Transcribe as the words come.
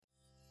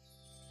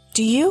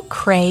Do you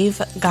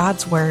crave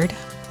God's Word?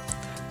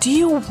 Do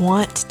you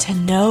want to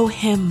know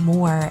Him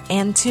more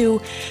and to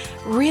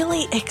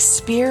really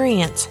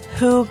experience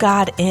who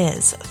God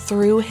is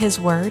through His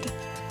Word?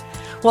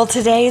 Well,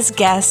 today's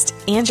guest,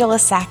 Angela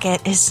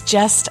Sackett, is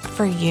just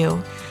for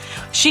you.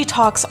 She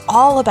talks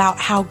all about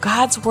how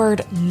God's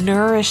Word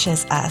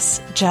nourishes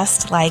us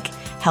just like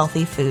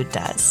healthy food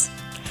does.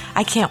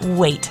 I can't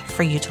wait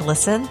for you to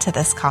listen to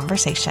this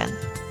conversation.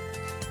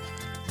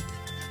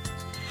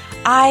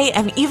 I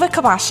am Eva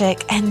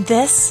Kabashik, and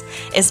this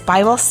is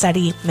Bible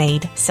Study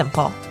Made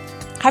Simple.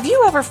 Have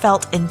you ever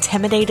felt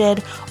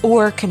intimidated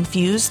or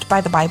confused by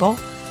the Bible?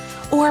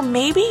 Or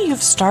maybe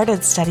you've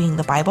started studying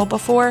the Bible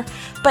before,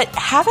 but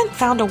haven't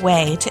found a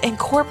way to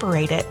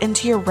incorporate it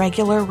into your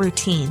regular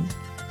routine.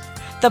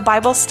 The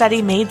Bible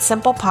Study Made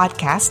Simple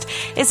podcast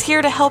is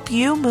here to help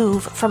you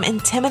move from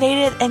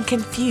intimidated and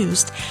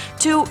confused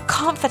to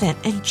confident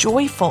and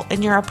joyful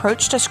in your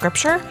approach to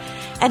Scripture,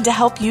 and to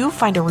help you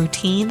find a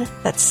routine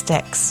that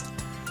sticks.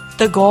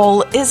 The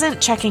goal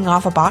isn't checking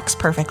off a box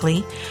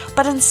perfectly,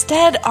 but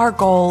instead our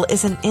goal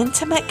is an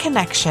intimate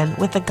connection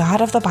with the God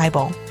of the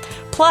Bible,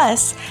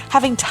 plus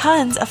having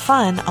tons of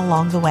fun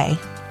along the way.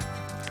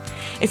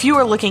 If you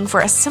are looking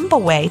for a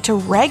simple way to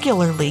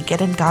regularly get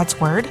in God's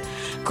Word,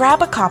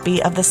 grab a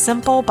copy of the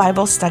Simple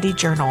Bible Study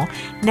Journal,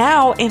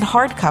 now in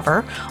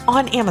hardcover,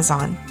 on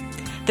Amazon.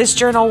 This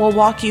journal will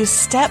walk you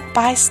step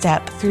by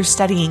step through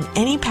studying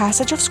any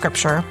passage of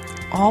Scripture,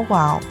 all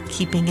while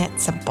keeping it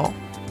simple.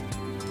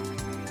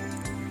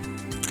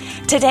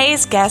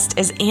 Today's guest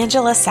is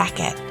Angela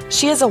Sackett.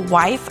 She is a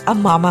wife, a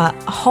mama,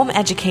 a home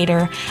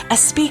educator, a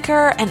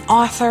speaker, an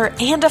author,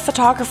 and a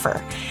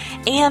photographer.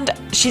 And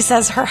she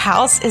says her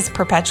house is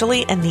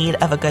perpetually in need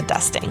of a good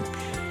dusting.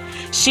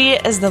 She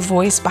is the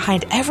voice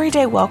behind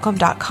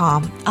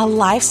EverydayWelcome.com, a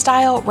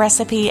lifestyle,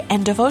 recipe,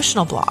 and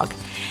devotional blog.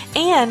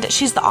 And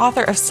she's the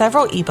author of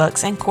several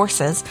ebooks and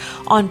courses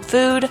on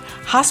food,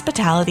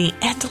 hospitality,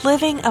 and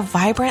living a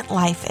vibrant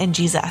life in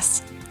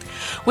Jesus.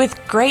 With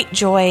great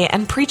joy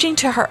and preaching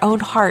to her own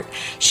heart,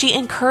 she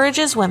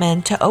encourages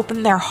women to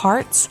open their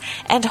hearts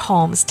and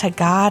homes to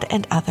God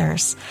and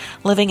others,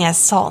 living as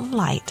salt and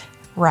light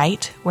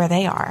right where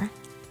they are.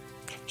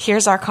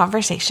 Here's our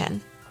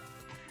conversation.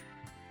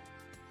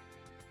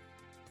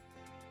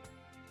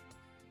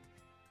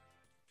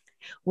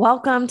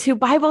 Welcome to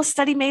Bible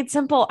Study Made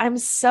Simple. I'm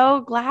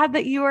so glad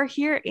that you are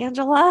here,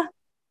 Angela.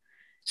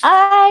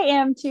 I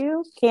am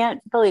too. Can't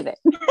believe it.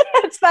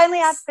 It's finally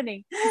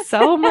happening.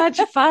 So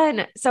much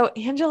fun. So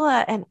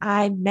Angela and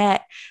I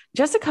met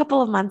just a couple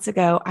of months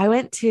ago. I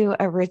went to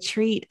a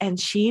retreat and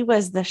she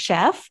was the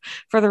chef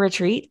for the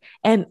retreat.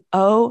 And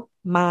oh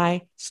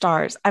my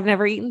stars, I've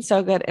never eaten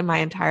so good in my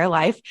entire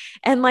life.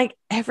 And like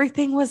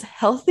everything was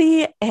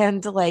healthy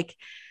and like,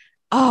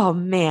 oh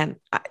man,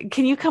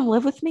 can you come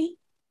live with me?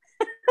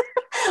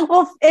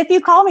 Well, if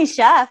you call me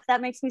chef, that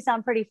makes me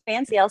sound pretty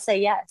fancy. I'll say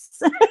yes.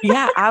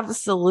 Yeah,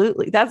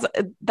 absolutely. That's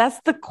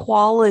the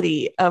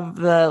quality of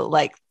the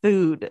like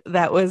food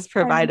that was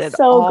provided. I'm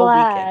so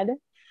glad. Weekend.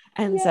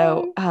 And Yay.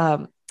 so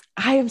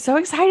I am so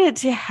excited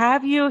to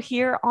have you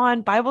here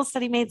on Bible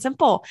Study Made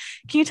Simple.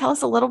 Can you tell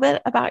us a little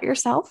bit about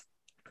yourself?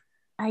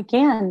 I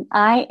can.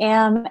 I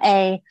am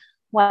a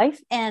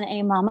wife and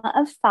a mama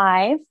of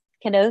 5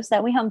 kiddos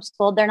that we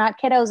homeschooled. They're not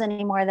kiddos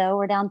anymore, though.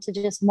 We're down to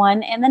just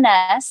one in the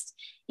nest.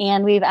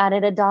 And we've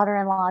added a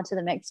daughter-in-law to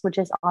the mix, which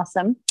is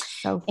awesome.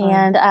 So fun.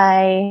 And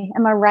I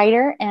am a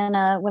writer and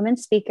a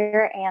women's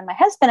speaker. And my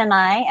husband and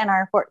I and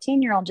our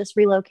 14-year-old just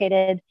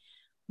relocated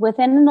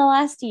within the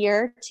last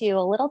year to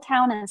a little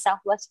town in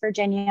Southwest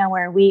Virginia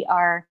where we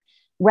are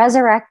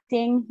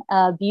resurrecting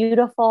a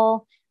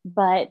beautiful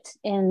but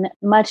in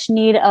much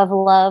need of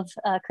love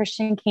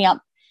Christian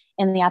camp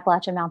in the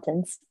Appalachian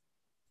Mountains.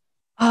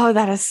 Oh,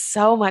 that is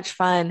so much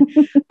fun.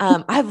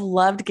 I've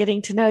loved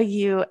getting to know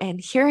you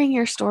and hearing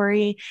your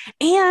story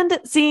and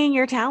seeing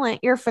your talent,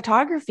 your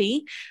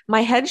photography,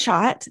 my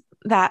headshot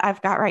that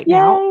I've got right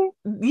now,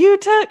 you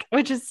took,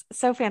 which is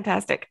so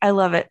fantastic. I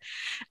love it.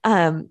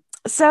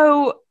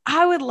 So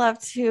I would love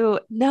to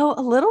know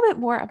a little bit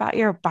more about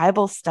your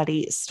Bible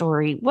study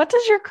story. What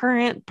does your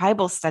current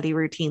Bible study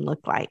routine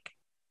look like?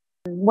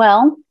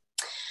 Well,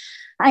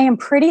 I am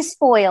pretty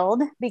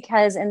spoiled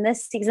because in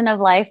this season of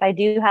life, I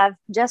do have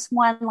just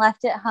one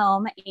left at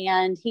home,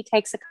 and he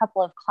takes a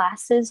couple of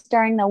classes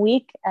during the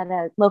week at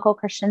a local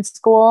Christian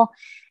school.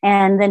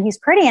 And then he's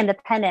pretty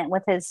independent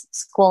with his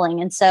schooling.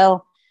 And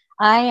so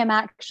I am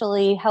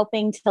actually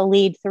helping to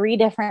lead 3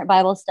 different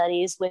Bible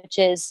studies, which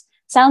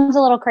sounds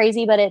a little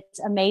crazy, but it's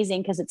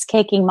amazing because it's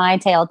kicking my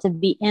tail to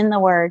be in the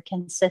Word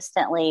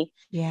consistently.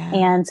 Yeah.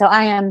 And so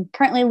I am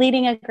currently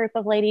leading a group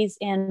of ladies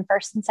in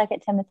 1st and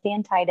 2nd Timothy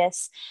and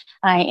Titus.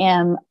 I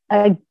am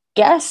a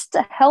guest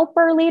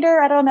helper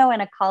leader, I don't know,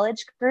 in a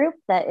college group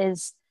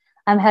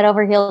I'm head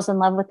over heels in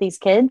love with these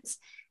kids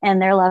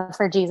and their love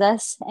for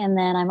Jesus. And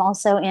then I'm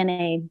also in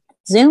a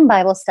Zoom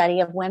Bible study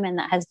of women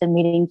that has been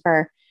meeting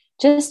for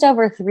just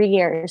over 3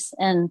 years.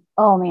 And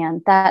oh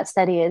man, that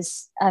study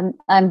is,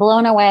 I'm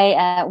blown away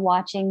at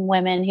watching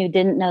women who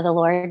didn't know the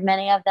Lord,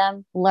 many of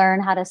them,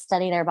 learn how to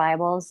study their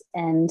Bibles.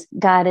 And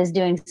God is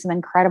doing some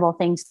incredible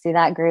things through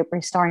that group,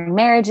 restoring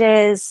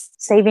marriages,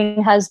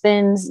 saving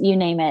husbands, you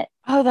name it.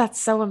 Oh, that's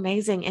so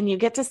amazing. And you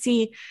get to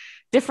see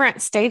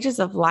different stages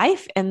of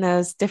life in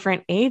those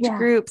different age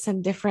groups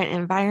and different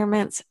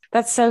environments.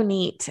 That's so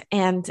neat.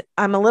 And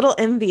I'm a little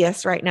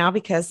envious right now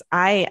because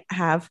I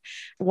have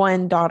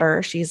one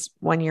daughter. She's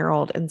 1 year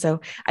old. And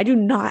so I do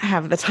not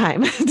have the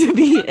time to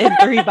be in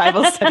 3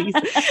 Bible studies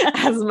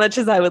as much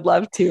as I would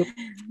love to.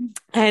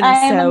 And I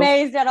am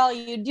amazed at all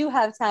you do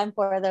have time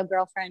for, though,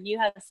 girlfriend. You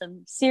have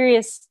some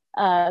serious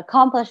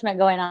accomplishment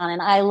going on.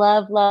 And I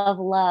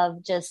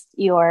love just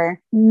your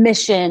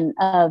mission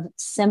of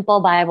simple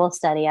Bible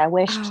study. I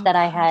wished that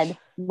I had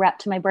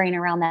wrapped my brain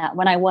around that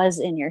when I was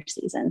in your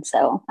season.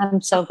 So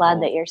I'm so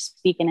glad that you're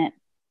speaking it.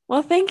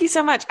 Well, thank you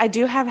so much. I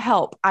do have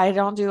help. I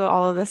don't do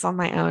all of this on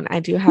my own. I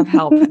do have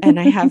help, and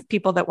I have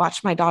people that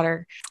watch my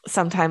daughter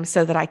sometimes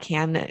so that I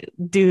can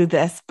do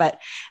this,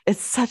 but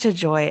it's such a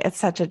joy. It's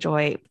such a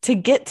joy to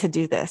get to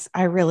do this.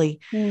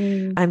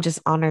 I'm just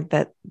honored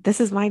that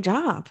this is my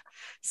job.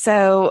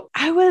 So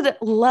I would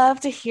love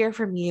to hear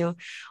from you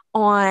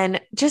on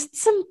just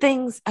some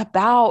things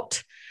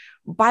about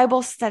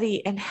Bible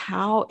study and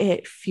how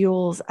it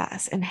fuels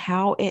us and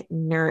how it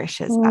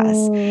nourishes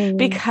us.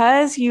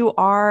 Because you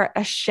are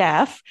a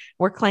chef,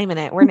 we're claiming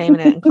it, we're naming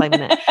it and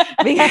claiming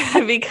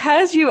it.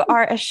 Because you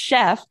are a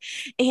chef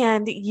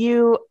and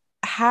you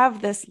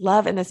have this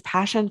love and this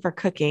passion for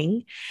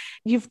cooking,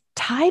 you've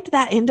tied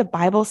that into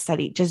Bible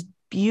study just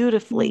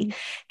beautifully.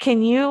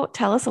 Can you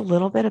tell us a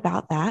little bit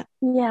about that?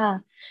 Yeah.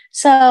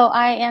 So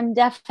I am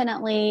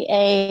definitely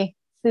a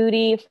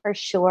foodie for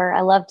sure. I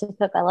love to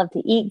cook. I love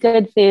to eat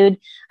good food.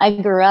 I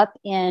grew up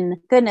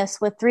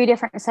with 3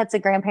 different sets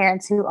of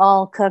grandparents who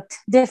all cooked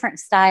different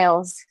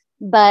styles.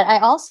 But I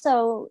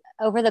also,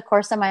 over the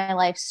course of my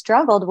life,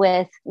 struggled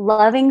with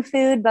loving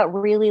food, but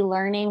really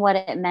learning what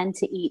it meant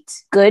to eat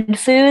good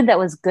food that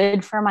was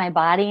good for my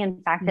body.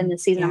 In fact, in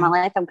this season of my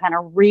life, I'm kind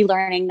of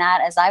relearning that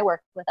as I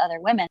work with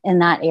other women in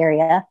that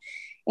area.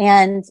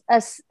 And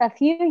a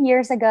few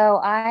years ago,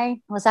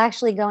 I was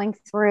actually going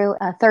through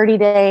a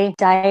 30-day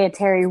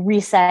dietary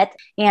reset.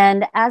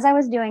 And as I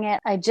was doing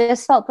it, I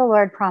just felt the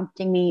Lord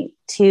prompting me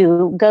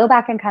to go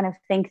back and kind of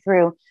think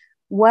through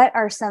what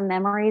are some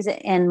memories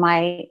in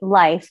my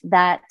life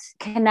that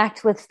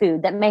connect with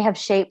food that may have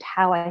shaped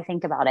how I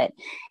think about it.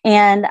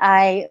 And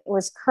I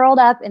was curled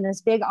up in this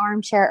big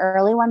armchair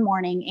early one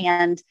morning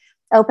and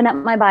opened up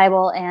my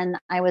Bible, and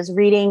I was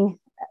reading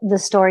the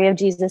story of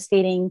Jesus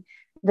feeding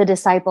the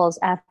disciples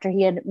after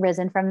he had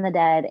risen from the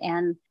dead.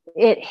 And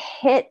it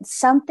hit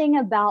something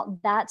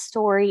about that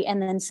story.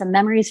 And then some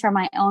memories from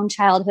my own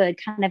childhood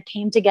kind of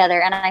came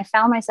together. And I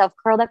found myself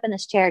curled up in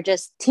this chair,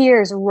 just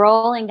tears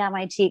rolling down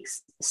my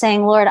cheeks,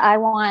 saying, Lord, I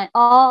want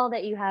all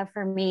that you have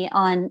for me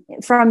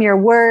from your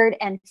word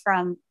and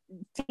from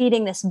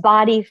feeding this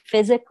body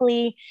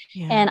physically.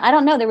 Yeah. And I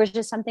don't know, there was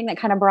just something that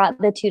kind of brought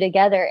the two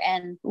together.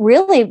 And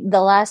really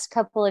the last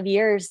couple of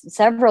years,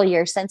 several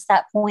years since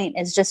that point,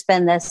 has just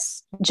been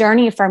this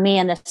journey for me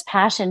and this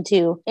passion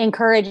to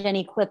encourage and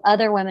equip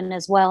other women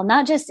as well,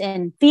 not just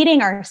in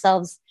feeding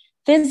ourselves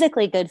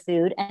physically good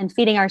food and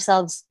feeding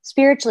ourselves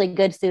spiritually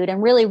good food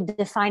and really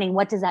defining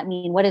what does that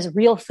mean? What does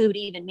real food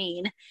even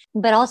mean?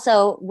 But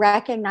also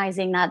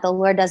recognizing that the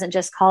Lord doesn't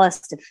just call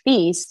us to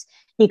feast,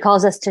 he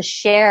calls us to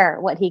share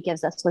what he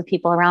gives us with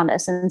people around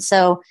us. And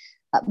so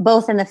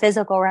both in the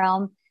physical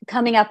realm,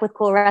 coming up with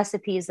cool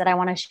recipes that I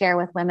want to share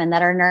with women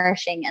that are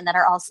nourishing and that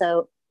are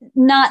also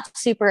not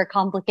super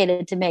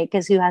complicated to make,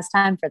 because who has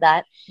time for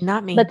that?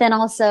 Not me. But then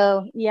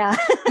also, but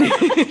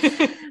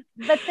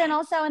then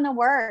also in the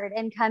word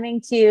and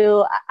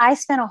I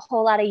spent a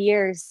whole lot of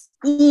years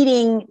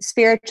eating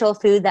spiritual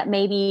food that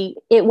maybe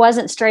it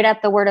wasn't straight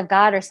up the word of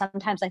God, or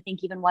sometimes I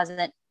think even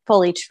wasn't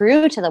fully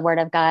true to the word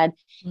of God.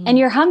 And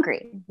you're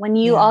hungry when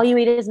all you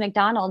eat is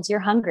McDonald's, you're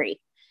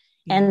hungry.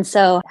 And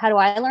so how do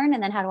I learn?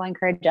 And then how do I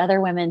encourage other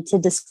women to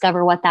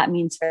discover what that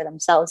means for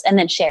themselves and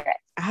then share it?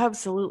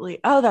 Absolutely.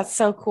 Oh, that's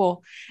so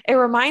cool. It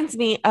reminds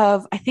me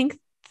of, I think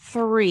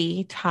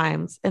 3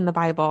 times in the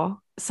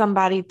Bible,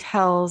 somebody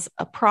tells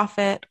a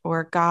prophet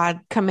or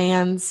God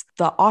commands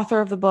the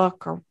author of the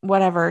book or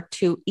whatever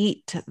to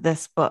eat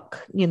this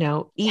book,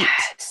 eat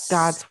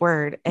God's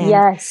word.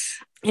 And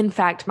in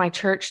fact, my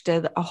church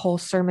did a whole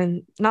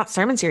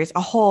a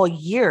whole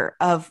year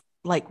of,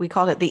 like, we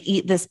called it the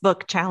Eat This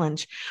Book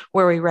Challenge,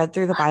 where we read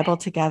through the Bible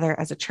together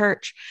as a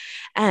church.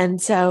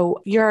 And so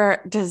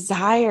your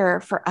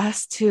desire for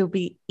us to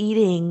be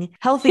eating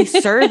healthy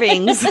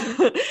servings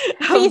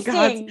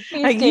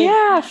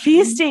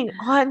feasting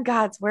on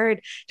God's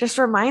word just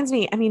reminds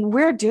me,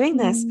 we're doing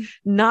this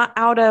not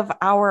out of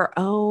our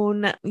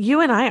own.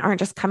 You and I aren't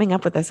just coming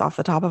up with this off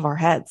the top of our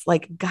heads.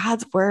 Like,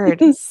 God's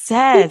word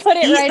says, put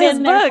it right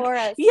in there for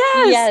us.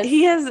 Yes.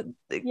 He is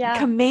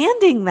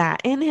commanding that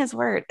in his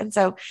word. And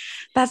so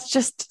that's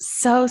just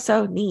so,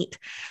 so neat.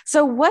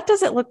 So what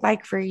does it look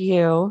like for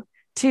you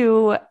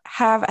to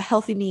have a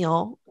healthy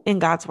meal in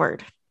God's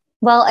word?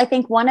 Well, I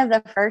think one of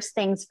the first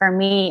things for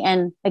me,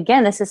 and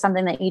again, this is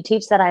something that you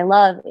teach that I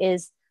love,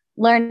 is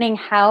learning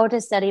how to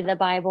study the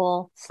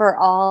Bible for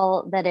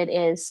all that it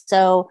is.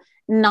 So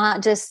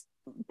not just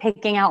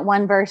picking out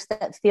one verse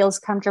that feels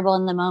comfortable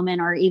in the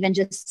moment, or even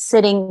just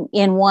sitting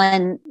in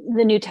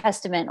the New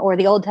Testament or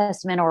the Old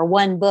Testament or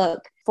one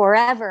book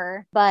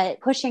forever, but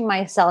pushing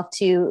myself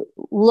to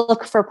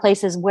look for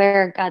places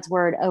where God's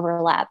word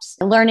overlaps,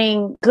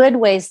 learning good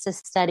ways to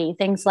study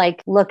things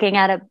like looking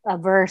at a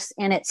verse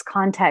in its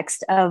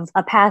context of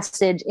a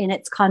passage, in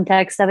its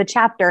context of a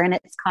chapter, in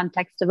its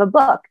context of a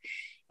book.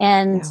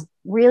 And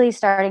really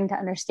starting to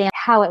understand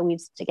how it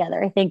weaves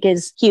together, I think,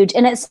 is huge.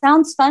 And it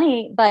sounds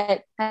funny,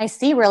 but I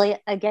see really,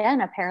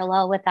 again, a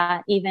parallel with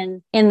that,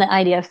 even in the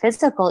idea of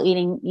physical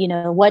eating. You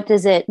know, what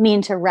does it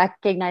mean to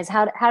recognize?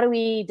 How do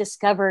we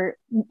discover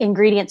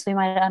ingredients we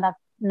might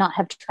not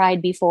have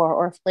tried before,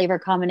 or flavor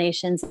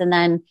combinations? And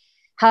then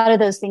how do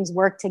those things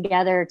work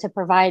together to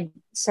provide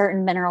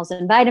certain minerals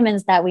and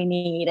vitamins that we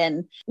need?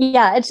 And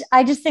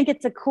I just think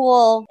it's a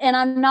cool, and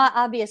I'm not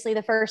obviously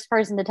the first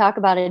person to talk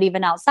about it,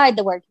 even outside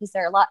the word, because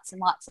there are lots and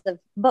lots of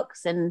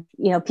books and,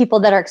 people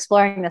that are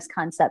exploring this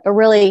concept, but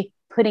really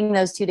putting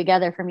those two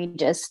together for me,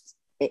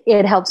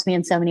 it helps me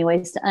in so many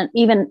ways to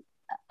even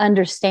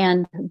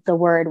understand the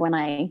word when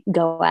I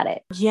go at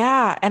it.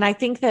 Yeah. And I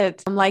think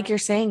that, like you're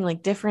saying,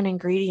 like different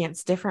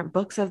ingredients, different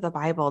books of the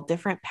Bible,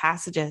 different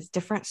passages,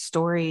 different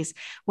stories,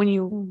 when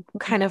you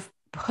kind of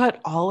put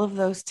all of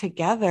those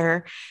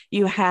together,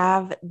 you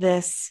have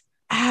this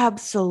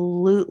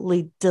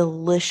absolutely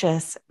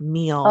delicious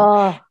meal.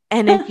 Oh.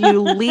 And if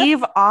you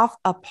leave off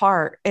a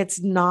part,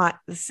 it's not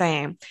the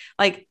same.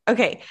 Like,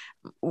 okay,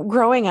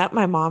 growing up,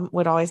 my mom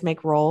would always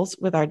make rolls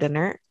with our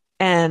dinner,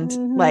 and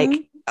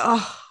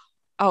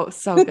oh,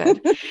 so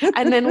good.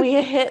 And then we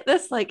hit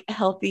this like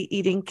healthy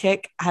eating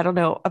kick, I don't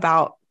know,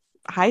 about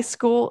high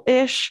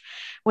school-ish,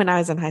 when I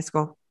was in high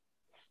school.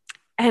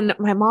 And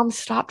my mom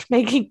stopped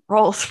making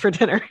rolls for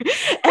dinner.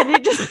 And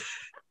it just,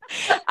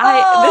 this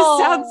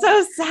sounds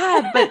so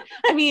sad, but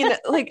I mean,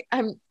 like,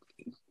 I'm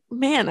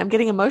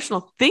getting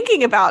emotional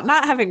thinking about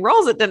not having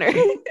rolls at dinner.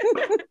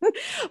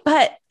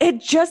 But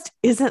it just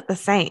isn't the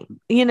same.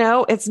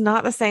 It's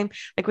not the same.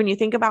 Like when you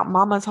think about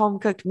mama's home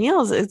cooked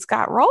meals, it's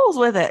got rolls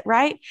with it,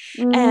 right?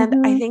 Mm-hmm.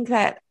 And I think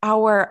that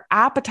our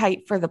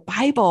appetite for the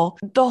Bible,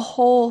 the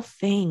whole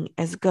thing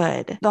is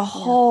good.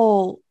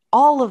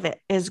 All of it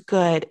is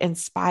good,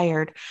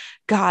 inspired,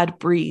 God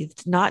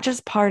breathed, not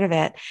just part of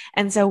it.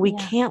 And so we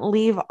can't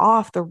leave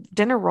off the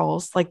dinner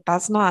rolls. Like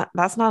that's not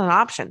an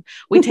option.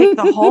 We take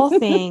the whole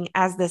thing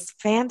as this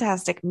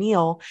fantastic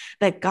meal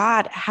that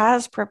God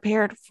has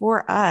prepared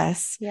for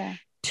us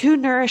to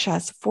nourish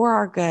us for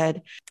our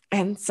good.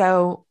 And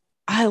so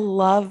I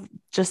love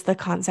just the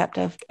concept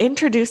of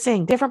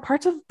introducing different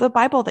parts of the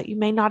Bible that you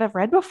may not have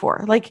read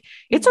before. Like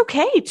it's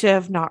okay to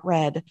have not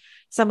read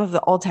some of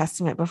the Old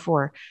Testament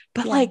before,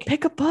 but like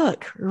pick a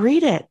book,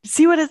 read it,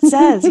 see what it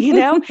says,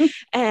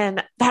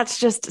 and that's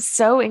just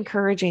so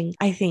encouraging.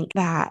 I think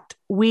that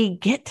we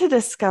get to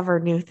discover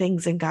new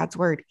things in God's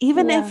word,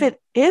 even if it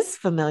is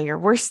familiar,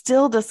 we're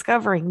still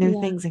discovering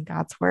new things in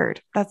God's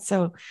word. That's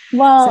so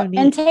neat.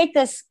 And take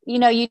this,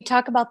 you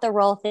talk about the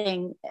roll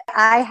thing.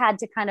 I had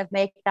to kind of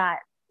make that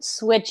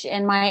switch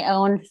in my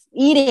own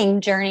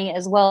eating journey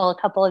as well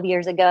a couple of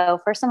years ago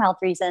for some health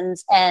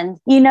reasons. And,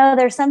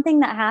 there's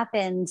something that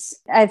happens.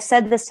 I've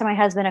said this to my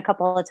husband a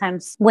couple of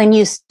times. When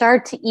you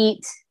start to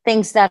eat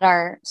things that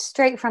are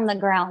straight from the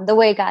ground, the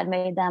way God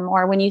made them,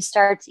 or when you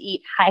start to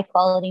eat high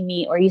quality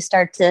meat, or you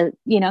start to,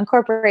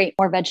 incorporate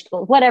more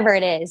vegetables, whatever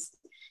it is.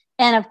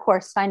 And of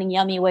course, finding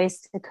yummy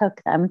ways to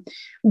cook them.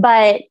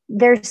 But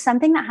there's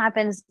something that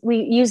happens. We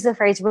use the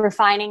phrase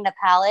refining the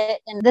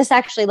palate. And this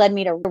actually led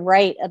me to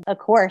write a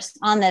course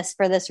on this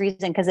for this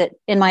reason, because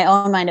in my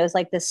own mind, it was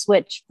like this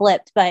switch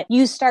flipped. But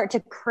you start to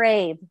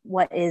crave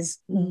what is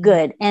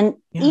good. And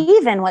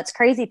even what's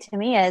crazy to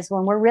me is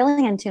when we're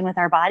really in tune with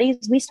our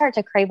bodies, we start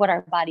to crave what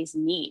our bodies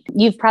need.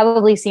 You've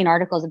probably seen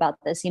articles about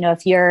this.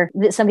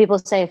 Some people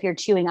say if you're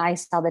chewing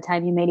ice all the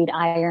time, you may need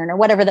iron or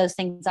whatever those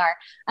things are.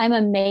 I'm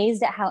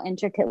amazed at how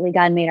intricately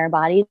God made our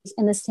bodies.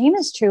 And the same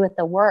is true with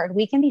the word.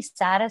 We can be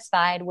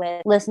satisfied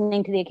with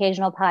listening to the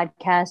occasional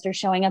podcast or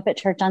showing up at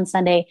church on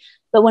Sunday.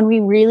 But when we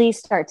really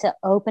start to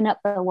open up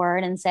the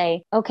word and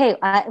say, okay,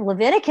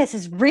 Leviticus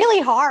is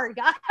really hard,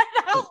 God,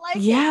 I don't like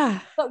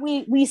it. But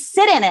we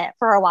sit in it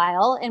for a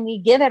while and we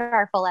give it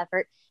our full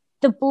effort.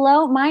 The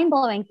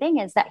mind-blowing thing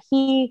is that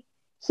he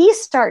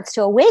starts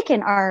to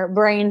awaken our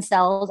brain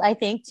cells, I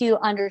think, to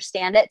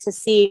understand it, to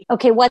see,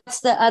 okay, what's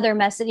the other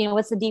message,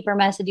 what's the deeper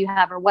message you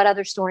have, or what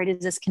other story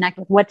does this connect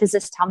with? What does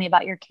this tell me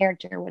about your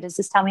character? What does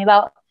this tell me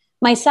about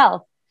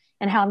myself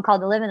and how I'm called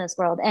to live in this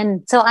world?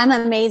 And so I'm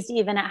amazed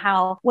even at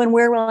how, when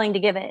we're willing to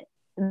give it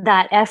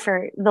that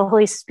effort, the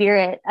Holy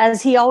Spirit,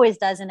 as he always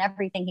does in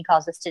everything he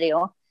calls us to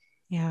do,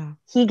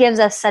 he gives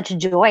us such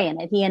joy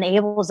in it. He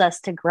enables us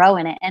to grow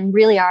in it. And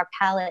really our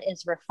palate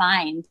is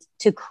refined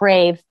to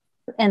crave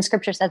And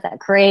scripture says that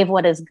crave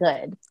what is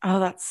good. Oh,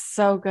 that's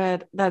so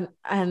good.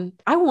 And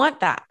I want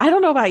that. I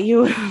don't know about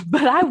you,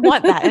 but I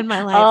want that in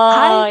my life.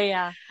 Oh,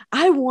 yeah.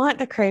 I want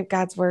to crave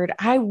God's word.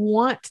 I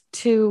want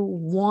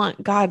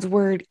God's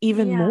word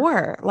even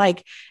more.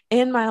 Like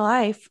in my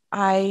life,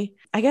 I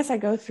guess I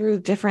go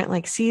through different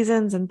like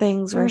seasons and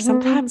things where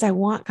sometimes I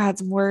want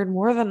God's word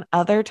more than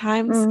other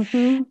times.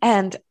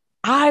 And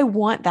I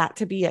want that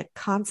to be a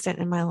constant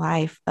in my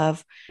life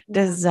of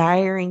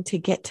desiring to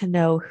get to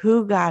know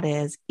who God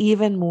is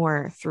even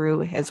more through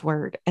his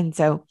word. And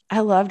so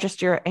I love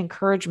just your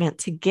encouragement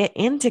to get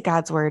into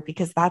God's word,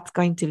 because that's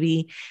going to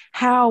be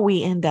how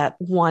we end up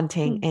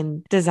wanting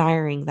and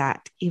desiring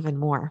that even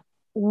more.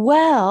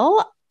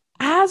 Well,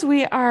 as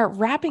we are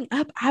wrapping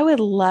up, I would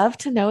love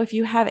to know if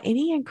you have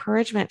any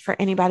encouragement for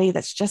anybody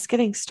that's just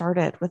getting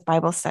started with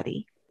Bible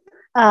study.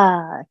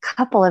 A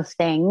couple of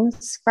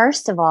things.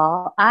 First of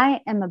all,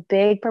 I am a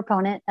big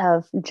proponent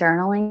of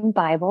journaling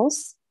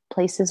Bibles,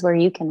 places where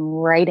you can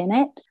write in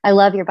it. I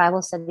love your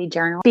Bible study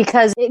journal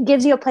because it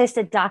gives you a place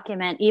to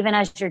document, even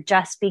as you're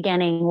just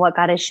beginning, what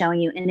God is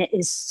showing you. And it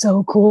is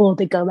so cool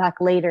to go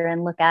back later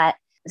and look at.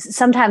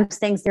 Sometimes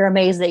things you're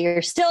amazed that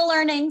you're still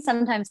learning.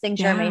 Sometimes things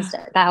you're amazed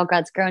at how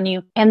God's grown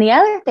you. And the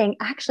other thing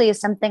actually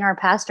is something our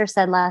pastor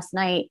said last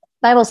night,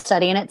 Bible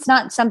study. And it's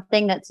not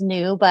something that's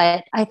new,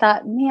 but I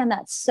thought, man,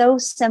 that's so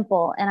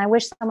simple. And I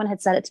wish someone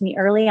had said it to me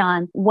early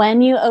on.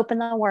 When you open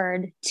the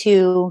word,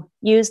 to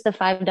use the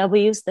 5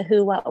 W's, the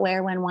who, what,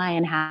 where, when, why,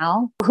 and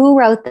how. Who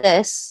wrote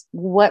this?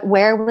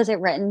 Where was it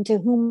written? To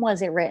whom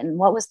was it written?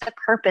 What was the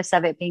purpose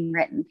of it being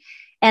written?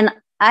 And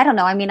I don't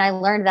know. I mean, I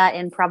learned that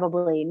in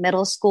probably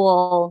middle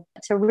school,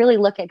 to really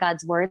look at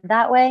God's word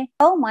that way.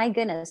 Oh my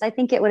goodness. I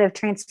think it would have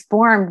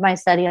transformed my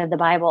study of the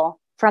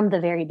Bible from the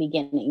very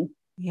beginning.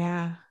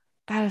 Yeah.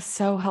 That is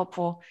so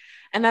helpful.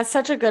 And that's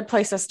such a good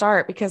place to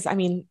start, because I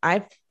mean,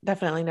 I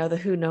definitely know the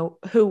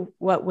who,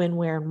 what, when,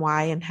 where, and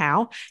why, and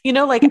how,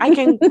 like I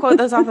can quote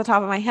those off the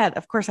top of my head.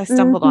 Of course, I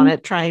stumbled on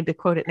it trying to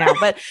quote it now,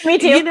 but me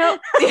too.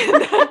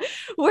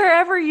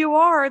 Wherever you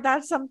are,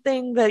 that's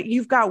something that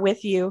you've got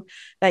with you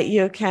that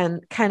you can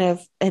kind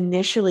of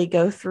initially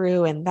go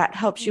through. And that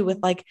helps you with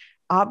like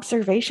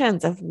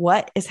observations of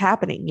what is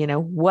happening,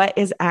 what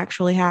is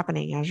actually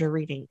happening as you're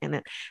reading. And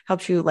it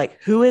helps you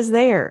like, who is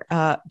there?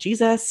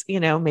 Jesus,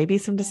 maybe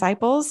some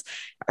disciples.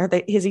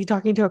 Is he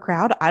talking to a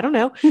crowd? I don't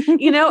know,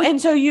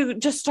 and so you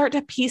just start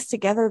to piece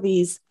together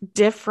these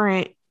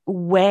different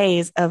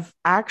ways of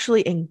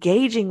actually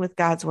engaging with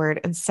God's word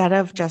instead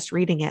of just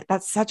reading it.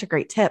 That's such a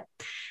great tip.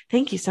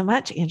 Thank you so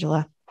much,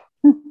 Angela.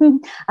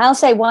 I'll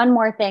say one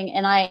more thing,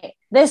 and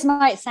this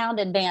might sound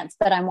advanced,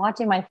 but I'm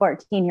watching my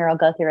 14-year-old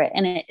go through it,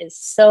 and it is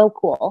so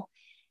cool.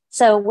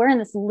 So we're in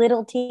this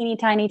little teeny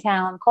tiny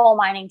town, coal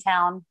mining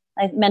town,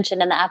 I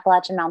mentioned in the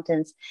Appalachian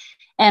Mountains.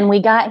 And we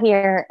got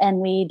here and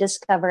we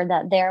discovered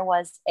that there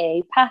was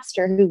a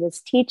pastor who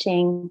was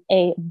teaching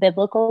a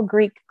biblical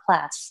Greek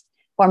class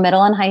for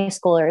middle and high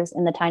schoolers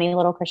in the tiny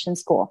little Christian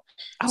school.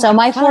 So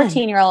my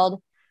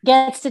 14-year-old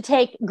gets to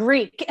take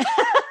Greek.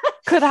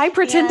 Could I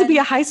pretend to be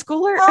a high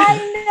schooler?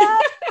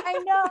 I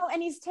know.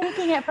 And he's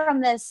taking it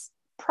from this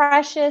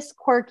precious,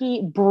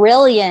 quirky,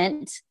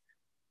 brilliant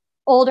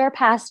older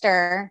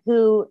pastor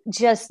who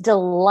just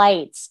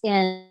delights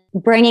in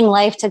bringing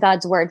life to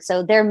God's word.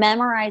 So they're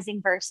memorizing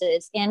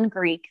verses in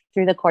Greek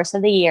through the course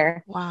of the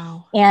year.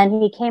 Wow.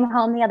 And he came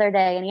home the other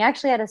day and he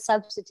actually had a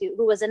substitute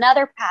who was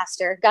another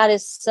pastor. God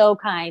is so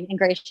kind and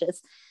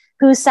gracious,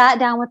 who sat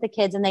down with the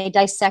kids and they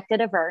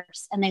dissected a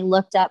verse and they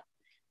looked up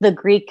the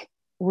Greek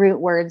root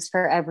words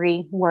for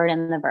every word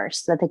in the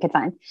verse that they could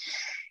find.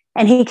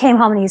 And he came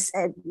home and he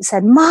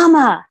said,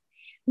 Mama,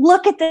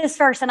 look at this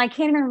verse. And I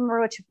can't even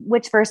remember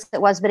which verse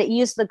it was, but it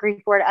used the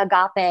Greek word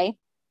agape,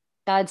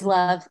 God's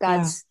love,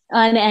 God's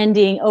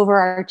unending,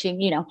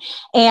 overarching,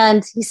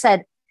 And he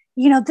said,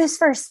 this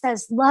verse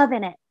says love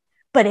in it.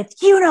 But if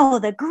you know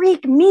the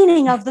Greek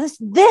meaning of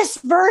this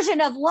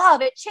version of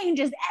love, it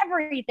changes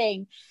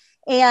everything.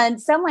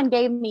 And someone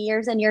gave me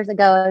years and years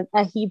ago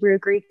a Hebrew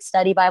Greek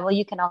study Bible.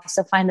 You can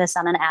also find this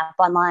on an app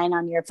online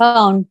on your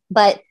phone.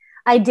 But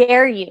I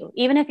dare you,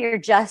 even if you're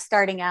just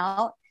starting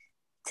out,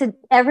 to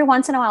every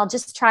once in a while,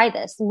 just try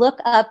this. Look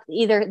up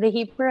either the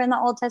Hebrew in the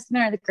Old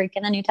Testament or the Greek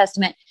in the New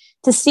Testament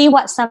to see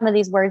what some of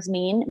these words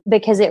mean,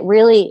 because it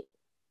really,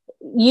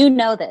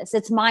 this.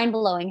 It's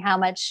mind-blowing how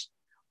much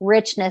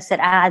richness it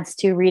adds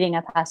to reading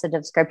a passage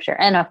of scripture.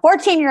 And a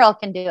 14-year-old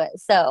can do it.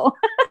 So...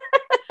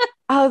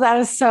 Oh, that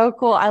is so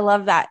cool. I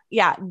love that.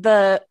 Yeah.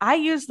 I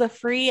use the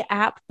free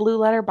app Blue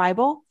Letter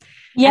Bible.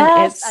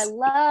 Yes. I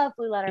love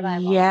Blue Letter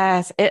Bible.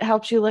 Yes. It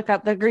helps you look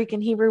up the Greek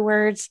and Hebrew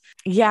words.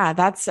 Yeah.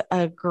 That's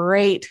a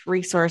great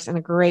resource and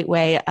a great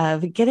way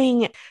of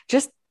getting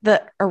just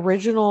the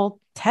original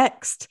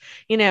text,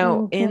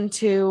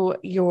 into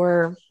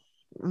your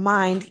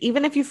mind,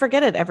 even if you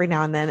forget it every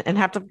now and then and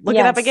have to look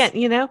it up again,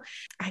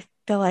 I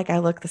feel like I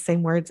look the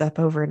same words up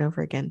over and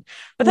over again,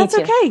 but that's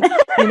okay.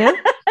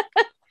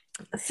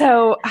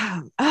 So,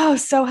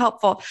 so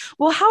helpful.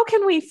 Well, how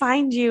can we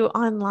find you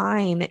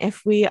online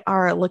if we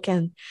are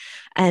looking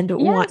and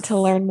want to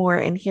Yes. learn more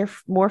and hear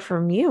more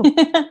from you?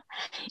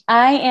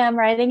 I am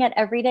writing at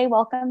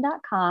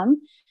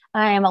everydaywelcome.com.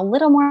 I am a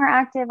little more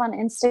active on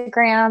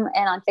Instagram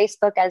and on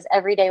Facebook as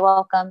Everyday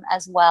Welcome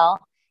as well.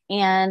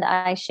 And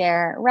I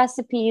share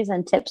recipes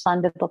and tips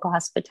on biblical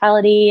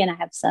hospitality. And I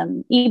have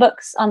some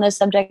ebooks on those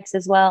subjects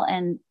as well.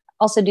 And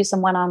also do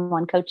some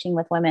one-on-one coaching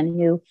with women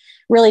who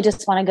really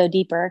just want to go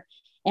deeper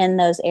in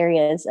those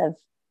areas of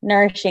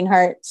nourishing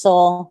heart,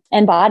 soul,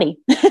 and body.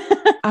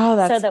 Oh,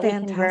 that's so that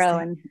fantastic. we can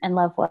grow and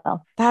love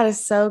well. That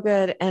is so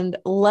good. And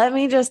let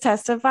me just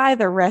testify,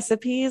 the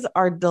recipes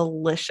are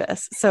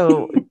delicious.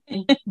 So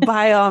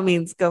by all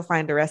means, go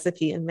find a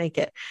recipe and make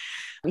it.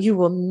 You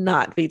will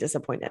not be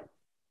disappointed.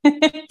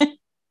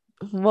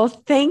 Well,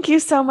 thank you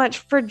so much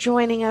for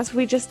joining us.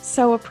 We just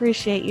so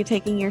appreciate you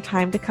taking your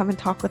time to come and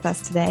talk with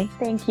us today.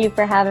 Thank you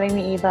for having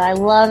me, Eva. I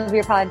love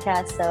your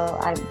podcast, so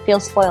I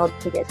feel spoiled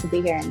to get to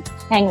be here and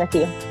hang with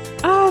you.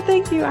 Oh,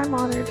 thank you. I'm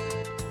honored.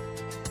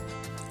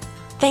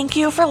 Thank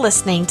you for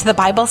listening to the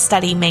Bible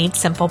Study Made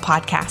Simple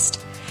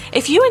podcast.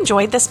 If you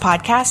enjoyed this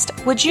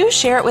podcast, would you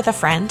share it with a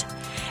friend?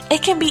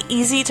 It can be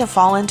easy to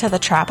fall into the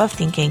trap of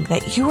thinking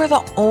that you are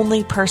the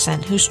only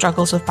person who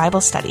struggles with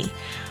Bible study,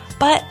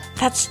 but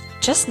that's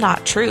just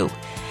not true.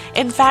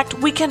 In fact,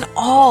 we can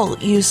all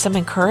use some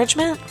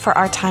encouragement for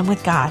our time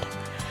with God.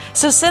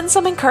 So send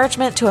some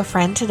encouragement to a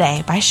friend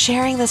today by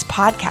sharing this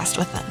podcast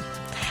with them.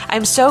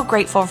 I'm so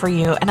grateful for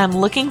you, and I'm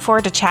looking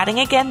forward to chatting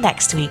again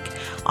next week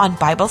on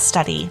Bible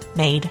Study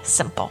Made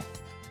Simple.